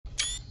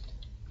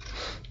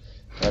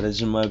That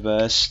isn't my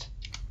best.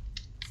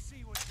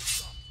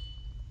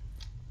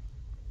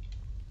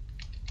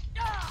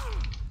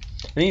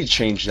 I need to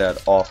change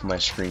that off my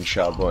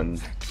screenshot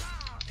button.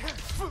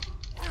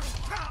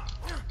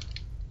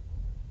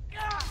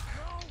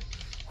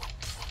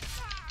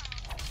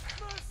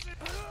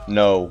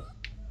 No.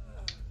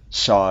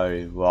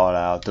 Sorry,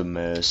 without the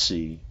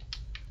mercy.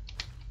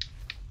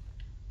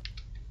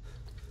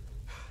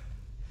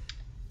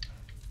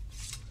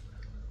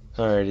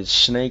 Alright, it's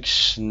snake,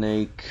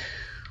 snake,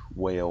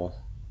 whale.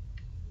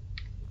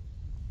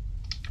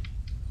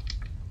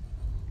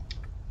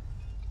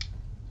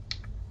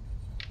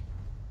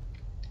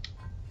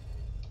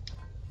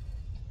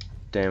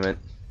 Damn it.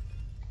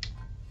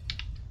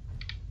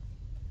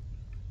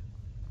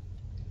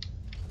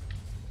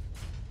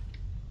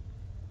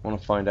 I want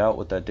to find out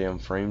what that damn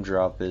frame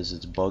drop is.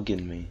 It's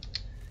bugging me.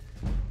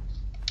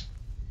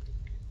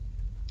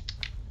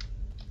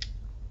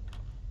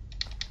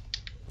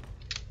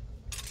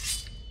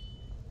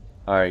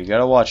 Alright, you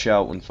gotta watch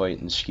out when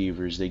fighting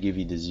skeevers. They give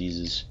you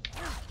diseases.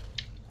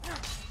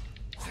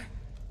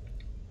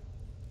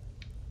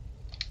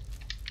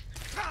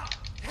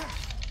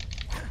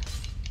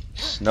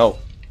 No.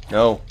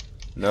 No.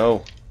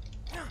 No.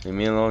 Leave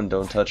me alone.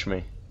 Don't touch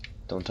me.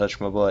 Don't touch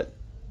my butt.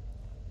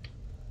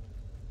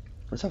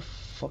 Where the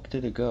fuck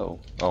did it go?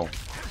 Oh.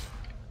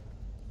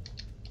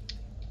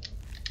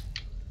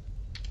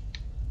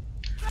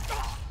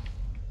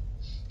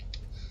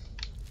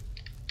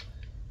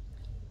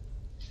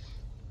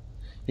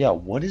 Yeah,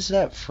 what is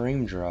that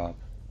frame drop?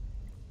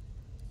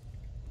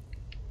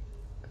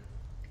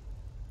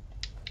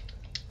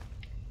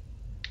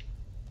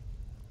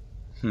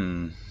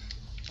 I'm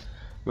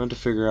going to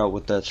figure out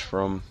what that's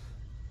from.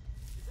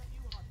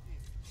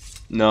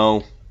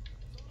 No.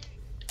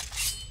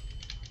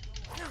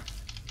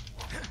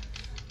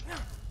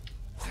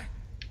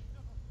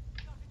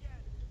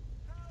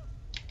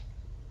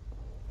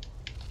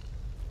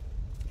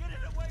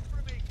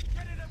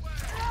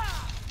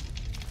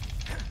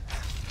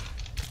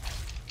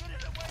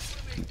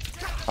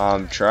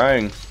 I'm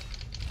trying.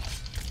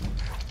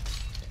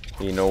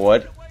 You know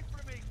what?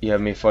 You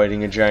have me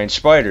fighting a giant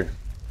spider.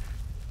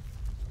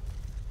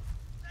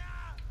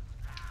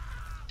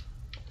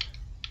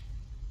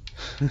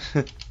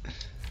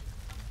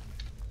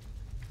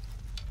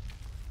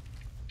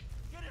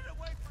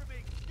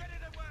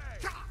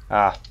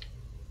 Ah.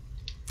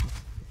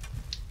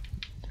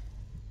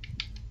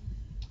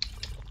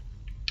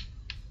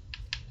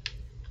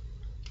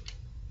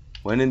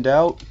 When in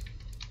doubt,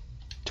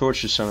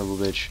 torch the son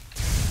of a bitch.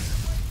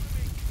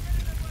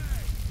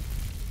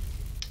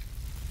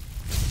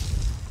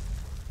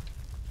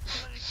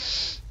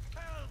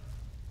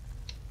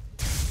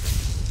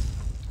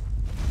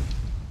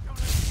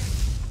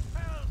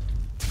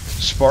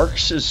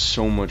 Sparks is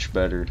so much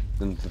better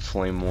than the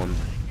flame one.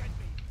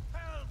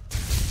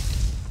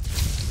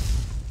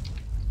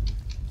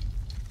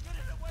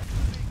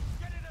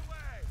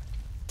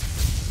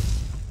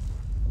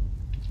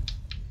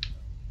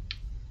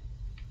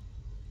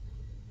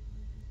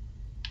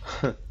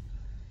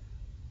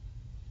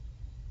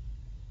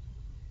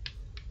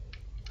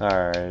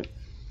 Alright.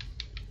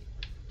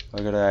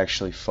 I gotta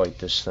actually fight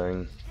this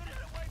thing.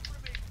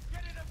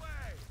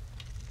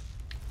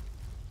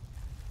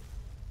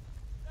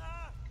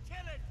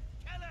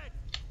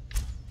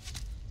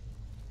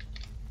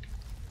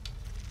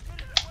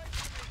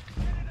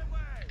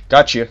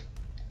 Gotcha.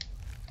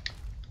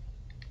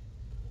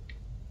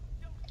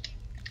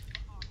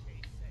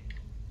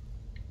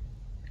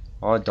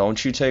 Oh,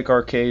 don't you take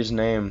RK's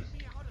name.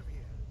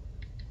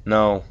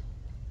 No.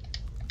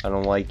 I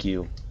don't like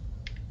you.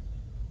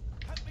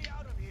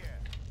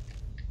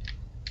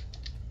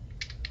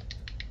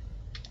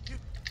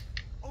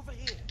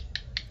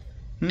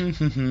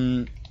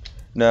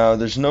 No,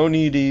 there's no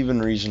need to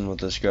even reason with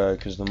this guy,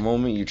 because the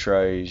moment you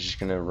try, he's just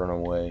gonna run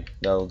away.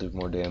 That'll do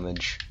more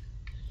damage.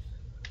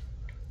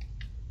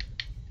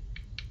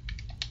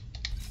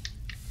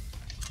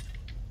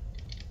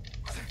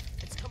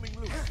 It's coming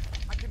loose.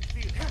 I can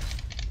feel it.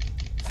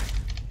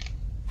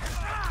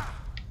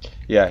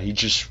 Yeah, he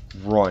just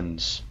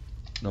runs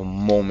the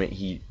moment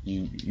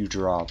you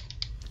drop.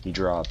 He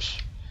drops.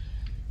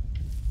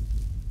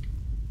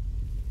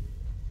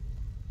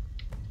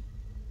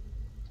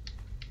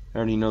 I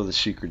already know the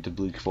secret to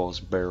Bleak Falls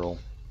barrel.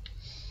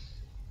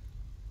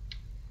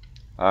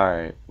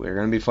 Alright, we're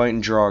gonna be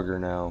fighting Draugr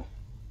now.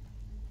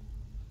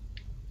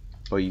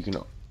 But you can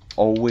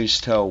always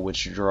tell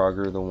which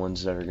Draugr are the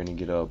ones that are gonna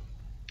get up.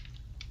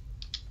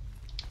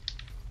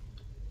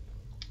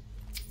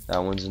 That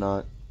one's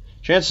not.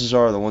 Chances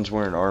are the ones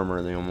wearing armor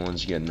are the only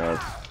ones getting up.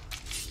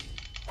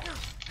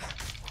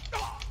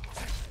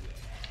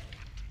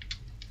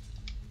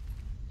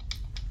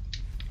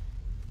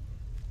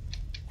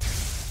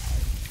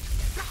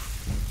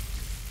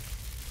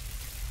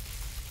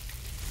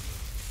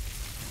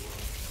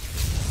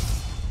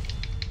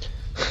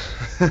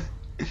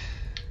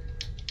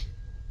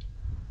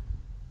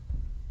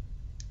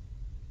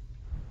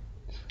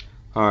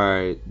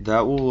 Alright,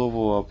 that will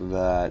level up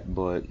that,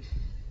 but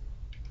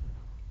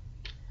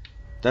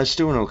That's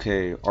doing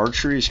okay.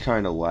 Archery is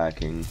kind of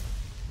lacking.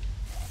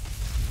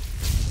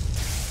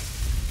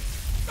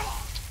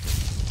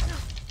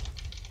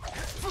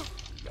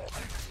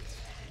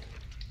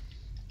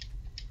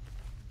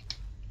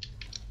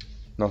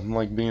 Nothing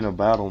like being a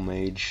battle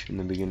mage in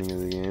the beginning of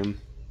the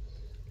game.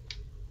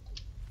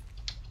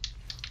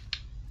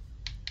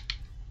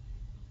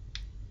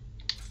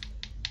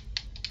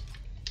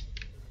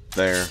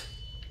 There.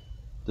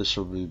 This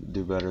will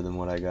do better than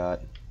what I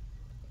got.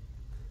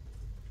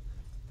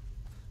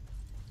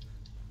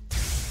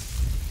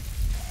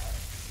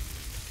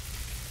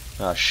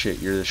 Ah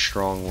shit, you're the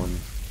strong one.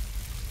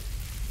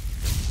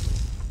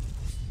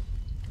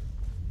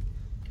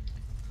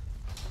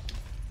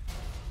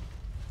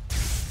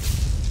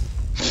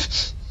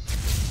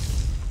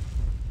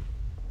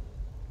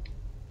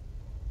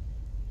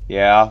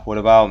 Yeah, what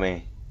about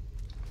me?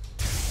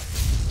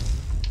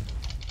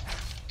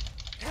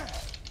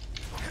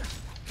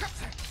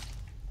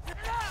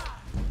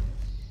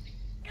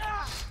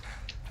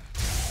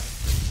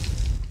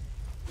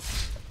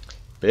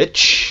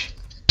 Bitch.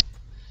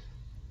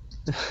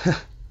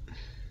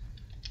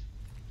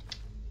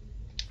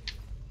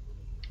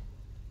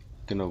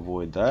 Gonna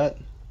avoid that.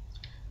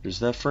 There's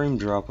that frame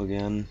drop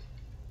again.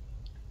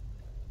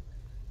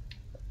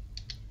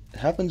 It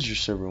happens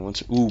just every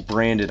once. Ooh,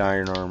 branded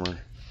iron armor.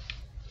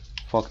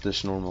 Fuck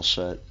this normal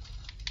set.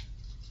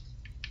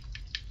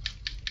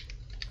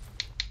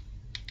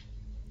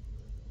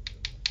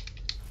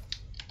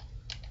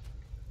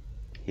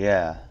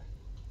 Yeah.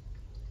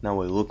 Now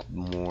we look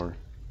more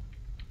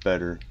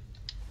better.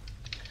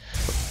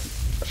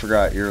 I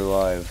forgot you're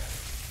alive.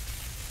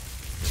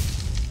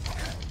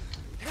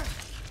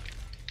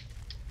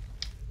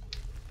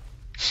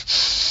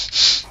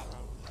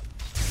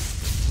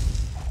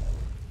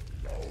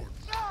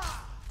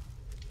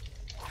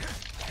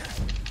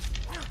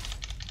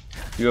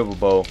 You have a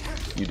bow.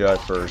 You died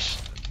first.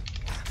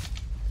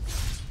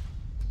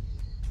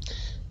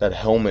 That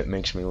helmet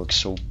makes me look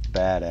so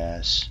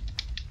badass.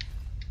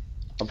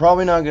 I'm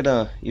probably not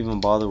gonna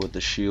even bother with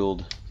the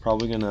shield.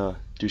 Probably gonna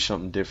do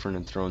something different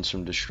and throw in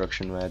some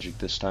destruction magic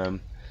this time.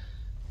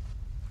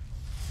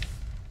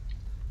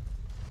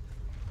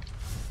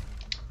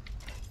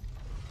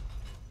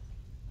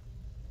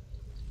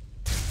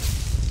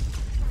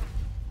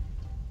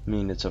 I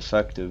mean, it's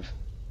effective.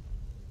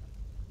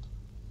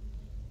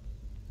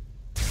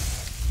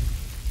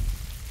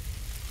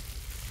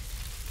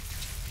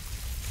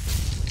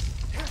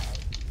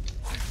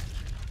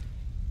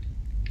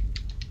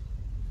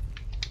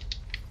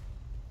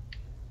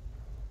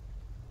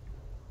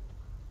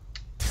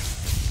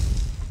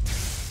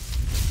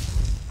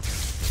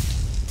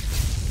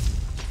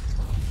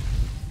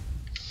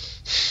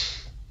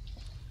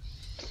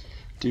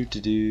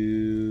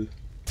 Do.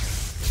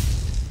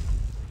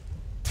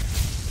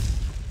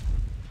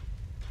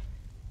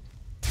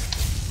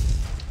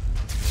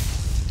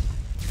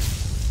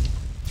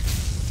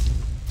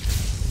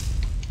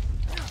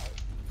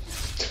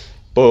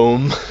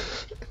 Boom.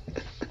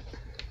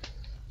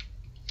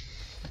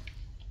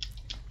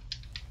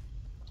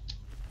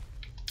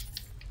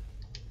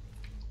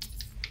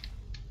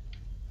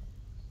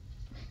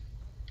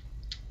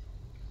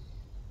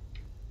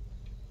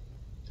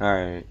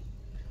 Alright.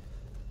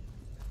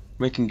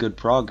 Making good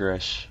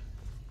progress.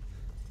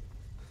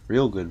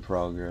 Real good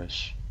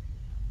progress.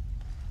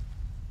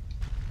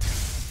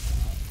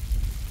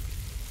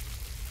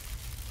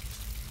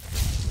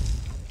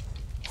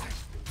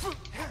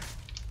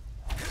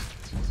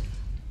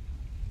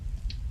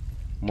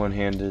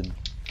 One-handed.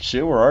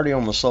 See, we're already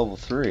almost level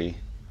 3.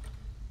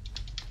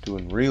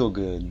 Doing real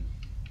good.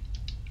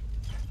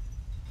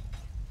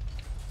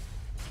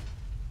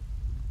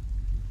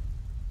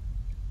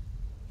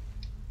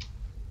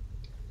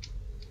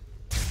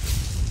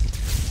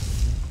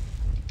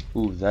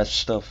 Ooh, that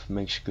stuff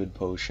makes good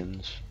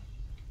potions.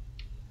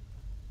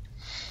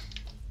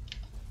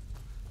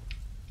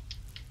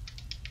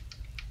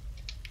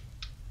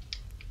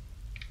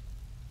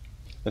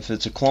 If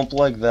it's a clump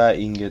like that,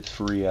 you can get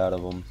 3 out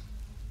of them.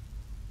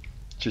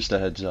 Just a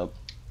heads up.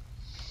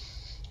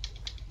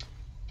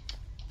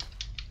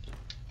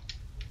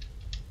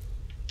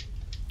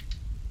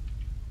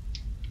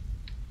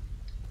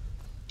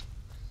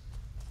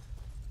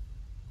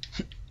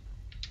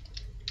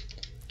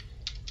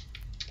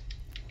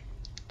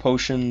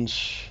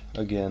 Potions,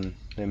 again,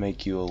 they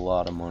make you a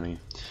lot of money.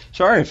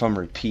 Sorry if I'm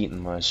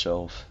repeating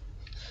myself.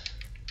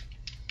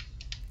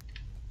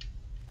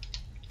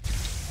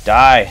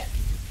 Die!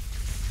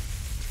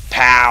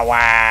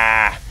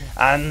 Power!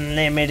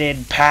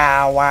 Unlimited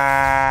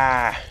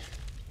power!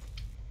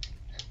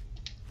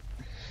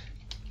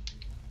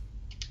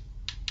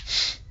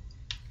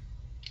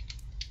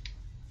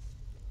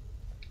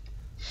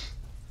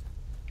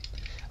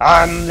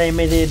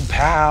 Unlimited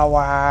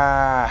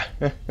power!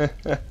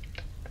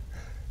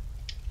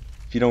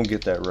 If you don't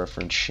get that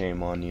reference,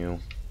 shame on you.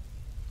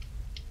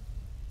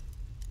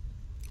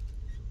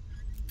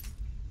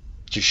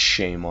 Just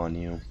shame on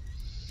you.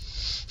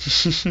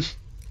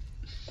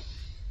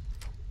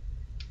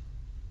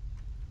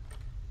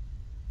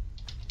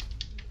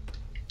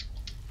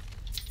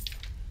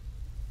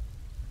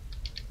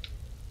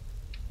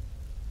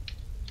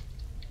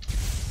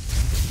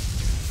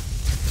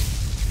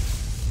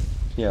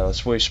 Yeah,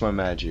 let's waste my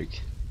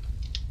magic.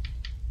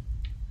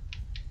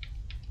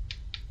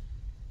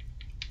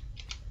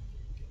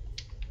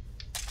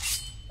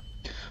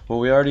 Well,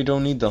 we already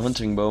don't need the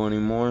hunting bow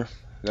anymore.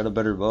 I got a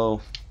better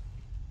bow.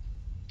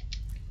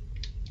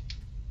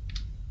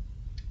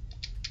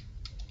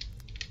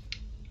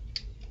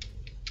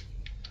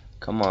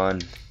 Come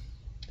on.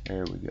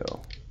 There we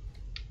go.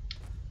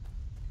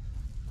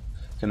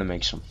 Gonna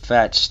make some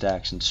fat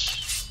stacks and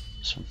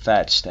some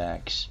fat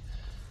stacks.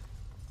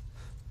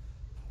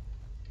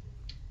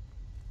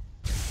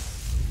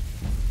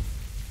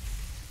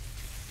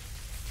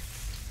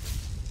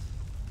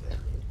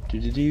 Do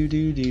do do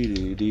do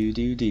do do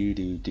do do do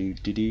do do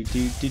do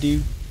do do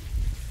do.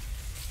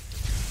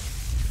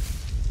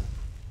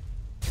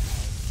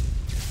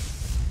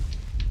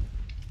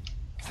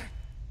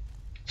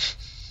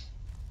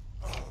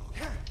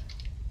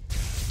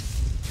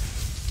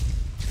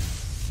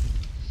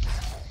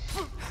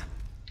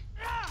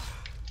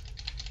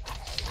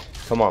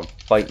 Come on,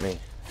 fight me.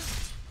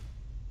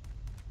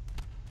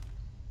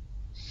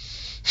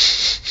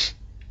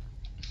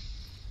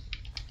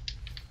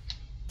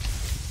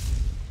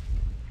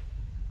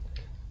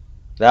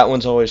 That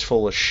one's always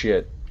full of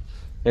shit.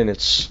 And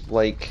it's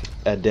like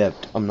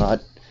adept. I'm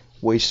not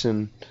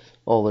wasting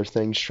all their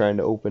things trying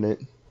to open it.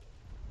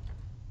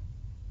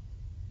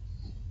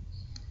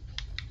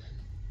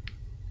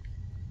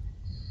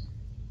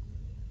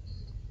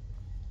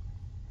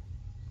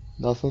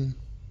 Nothing?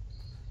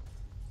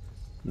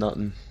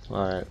 Nothing.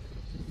 Alright.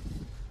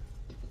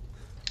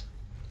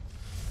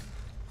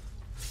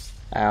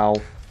 Ow.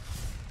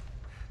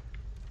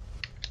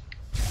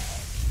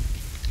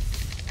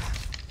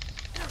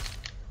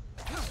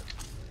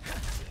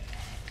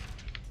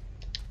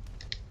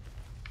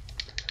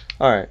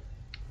 Alright.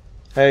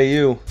 Hey,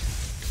 you.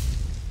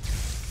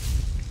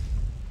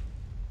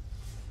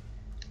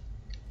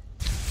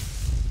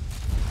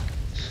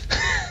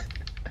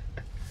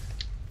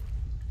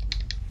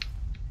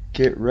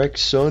 Get wrecked,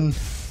 son.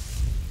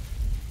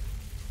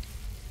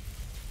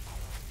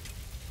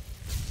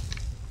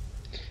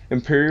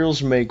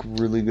 Imperials make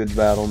really good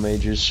battle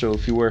mages, so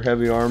if you wear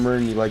heavy armor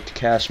and you like to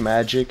cast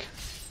magic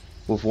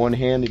with one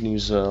hand and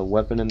use a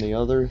weapon in the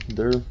other,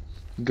 they're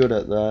good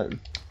at that.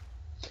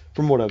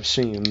 From what I've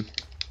seen.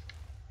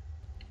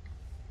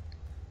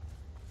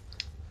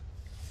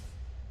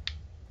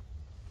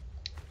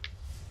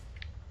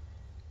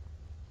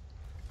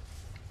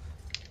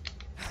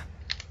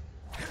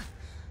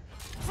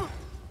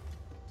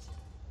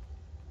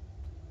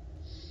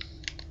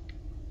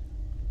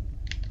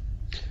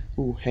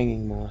 Ooh,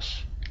 hanging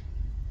moss.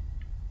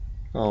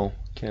 Oh,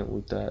 can't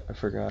loot that. I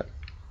forgot.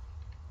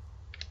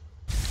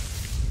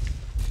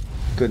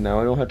 Good, now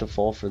I don't have to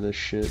fall for this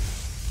shit.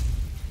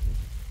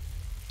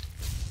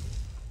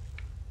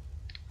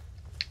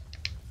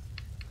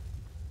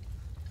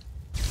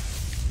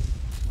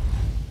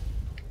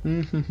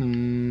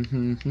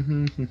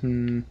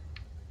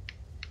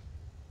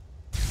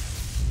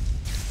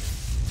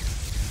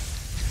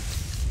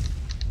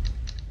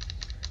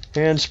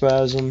 Hand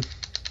spasm.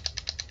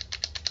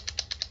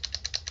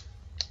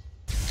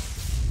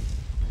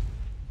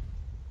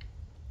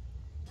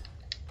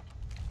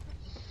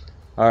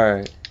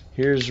 Alright,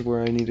 here's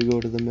where I need to go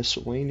to the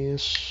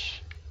miscellaneous.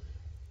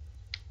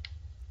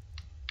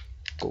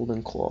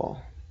 Golden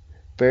claw.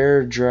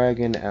 Bear,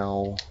 dragon,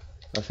 owl.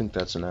 I think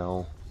that's an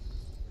owl.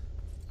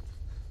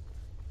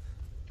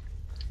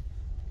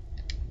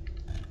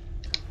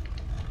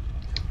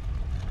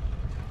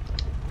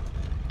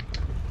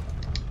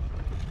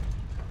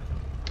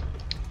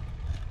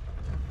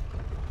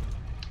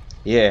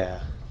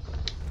 Yeah.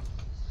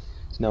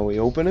 Now we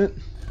open it.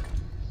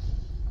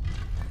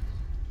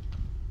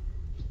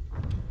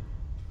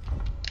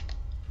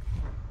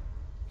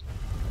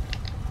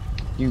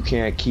 You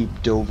can't keep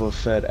Dova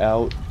Fett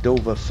out.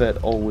 Dova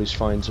Fett always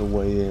finds a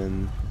way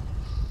in.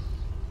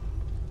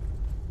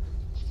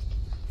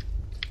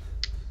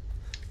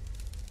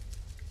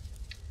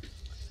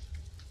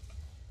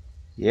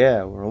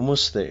 Yeah, we're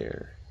almost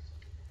there.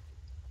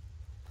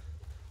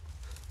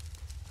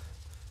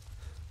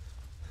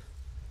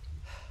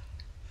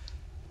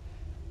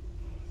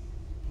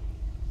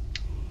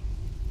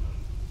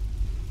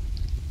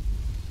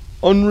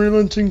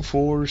 Unrelenting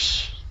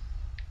force.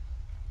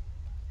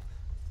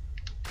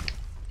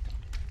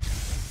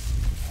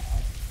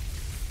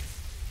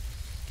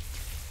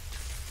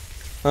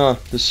 Huh,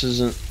 this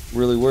isn't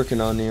really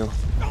working on you.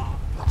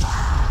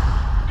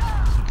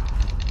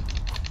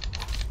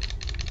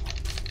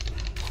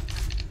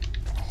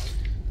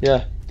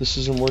 Yeah, this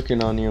isn't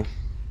working on you.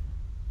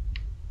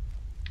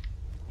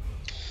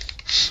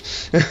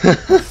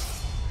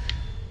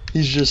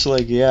 He's just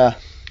like, yeah,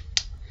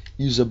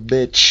 use a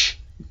bitch,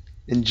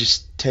 and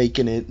just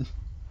taking it.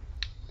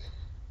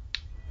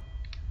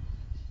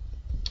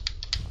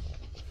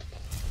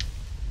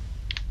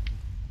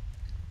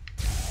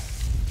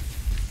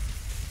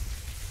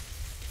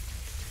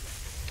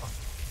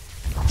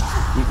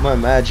 Eat my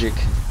magic.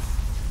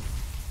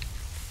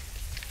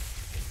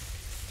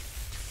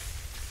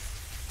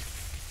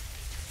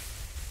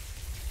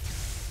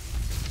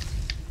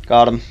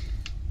 Got him.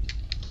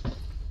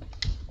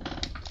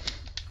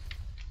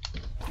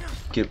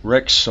 Get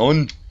wrecked,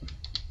 son.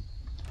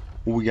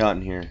 What we got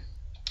in here?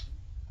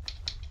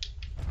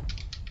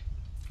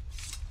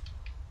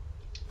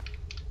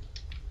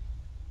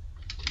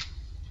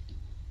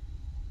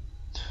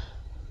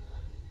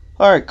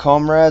 Alright,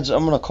 comrades,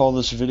 I'm going to call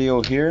this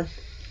video here.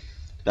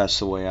 That's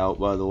the way out,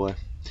 by the way.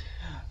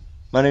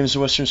 My name is the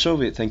Western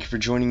Soviet. Thank you for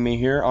joining me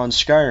here on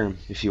Skyrim.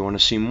 If you want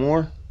to see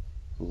more,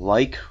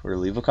 like or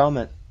leave a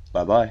comment.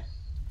 Bye-bye.